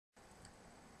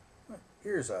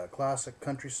Here's a classic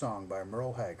country song by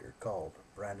Merle Haggard called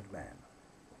Branded Man.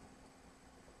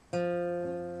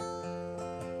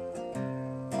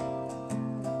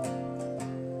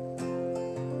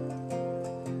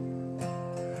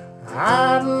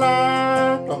 I'd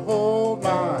like to hold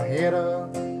my head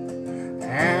up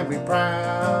and be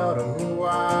proud of who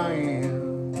I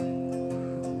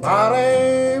am, but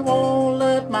I won't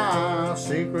let my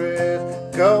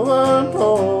secrets go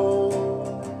untold.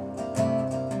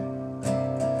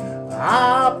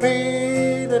 I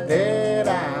paid the debt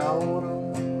I owed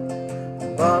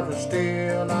 'em, but they're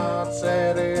still not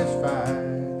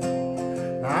satisfied.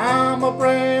 I'm a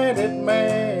branded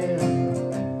man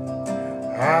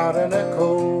out in the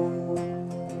cold.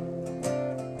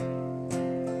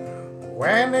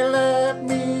 When they let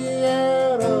me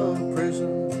out of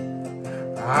prison,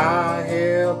 I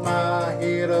held my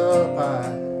head up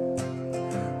high,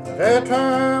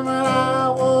 determined I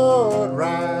would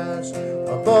rise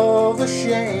above the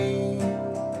shame.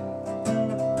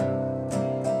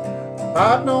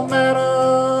 But no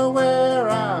matter where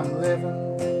I'm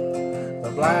living, the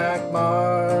black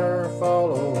mark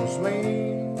follows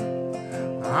me.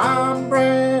 I'm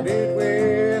branded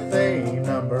with a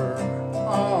number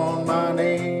on my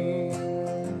name,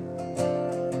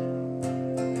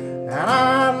 and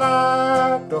I'd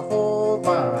like to hold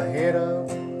my head up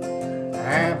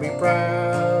and be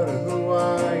proud of who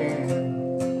I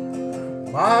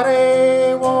am, but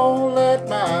I won't let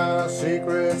my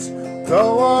secrets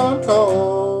go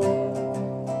untold.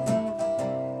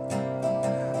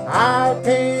 I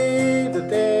paid the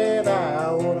debt I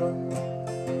owed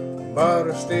 'em, but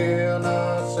are still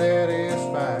not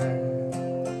satisfied.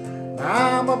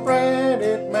 I'm a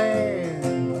branded man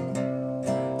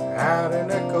out in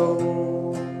the cold.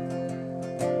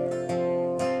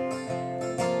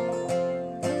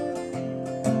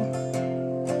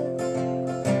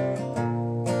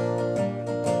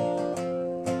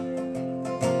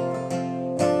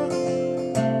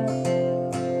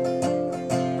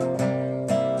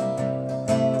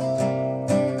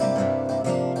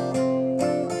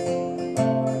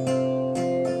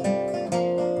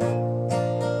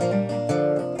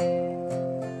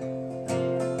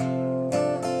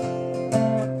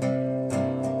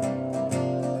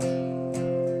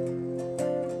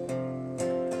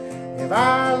 If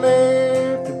I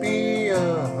live to be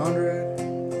 100,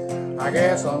 I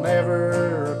guess I'll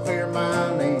never clear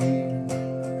my name,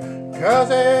 'cause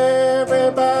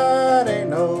everybody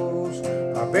knows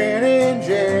I've been in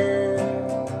jail.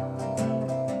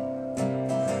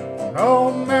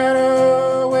 No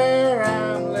matter where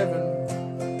I'm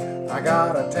living, I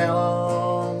gotta tell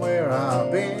 'em where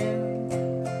I've been,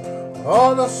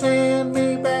 or they'll send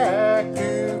me back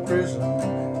to prison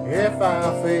if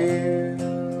I fail.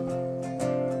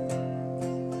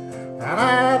 And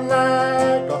I'd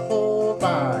like to hold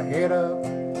my head up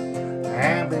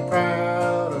and be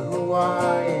proud of who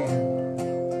I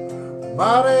am,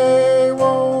 but I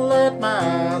won't let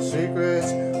my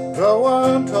secrets go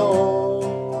untold.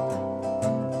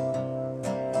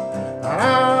 And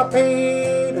I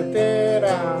paid the debt I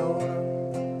owed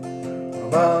 'em,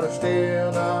 but I'm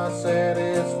still not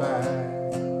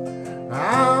satisfied.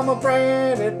 I'm a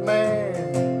branded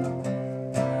man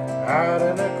out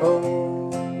in the cold.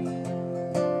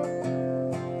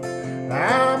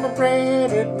 I'm a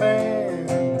branded man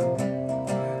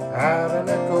out